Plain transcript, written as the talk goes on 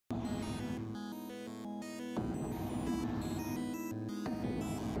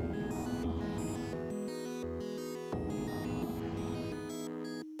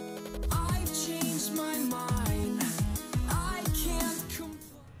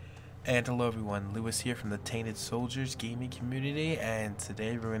And hello everyone, Lewis here from the Tainted Soldiers gaming community, and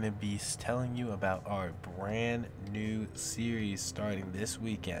today we're going to be telling you about our brand new series starting this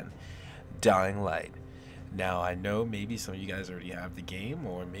weekend, Dying Light. Now I know maybe some of you guys already have the game,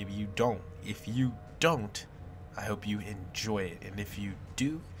 or maybe you don't. If you don't, I hope you enjoy it, and if you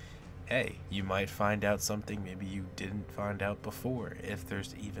do, hey, you might find out something maybe you didn't find out before, if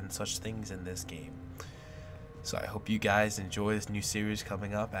there's even such things in this game. So I hope you guys enjoy this new series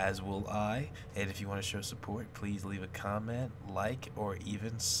coming up, as will I. And if you want to show support, please leave a comment, like, or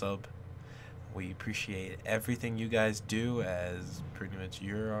even sub. We appreciate everything you guys do, as pretty much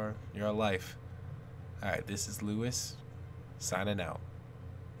you're our life. Alright, this is Lewis, signing out.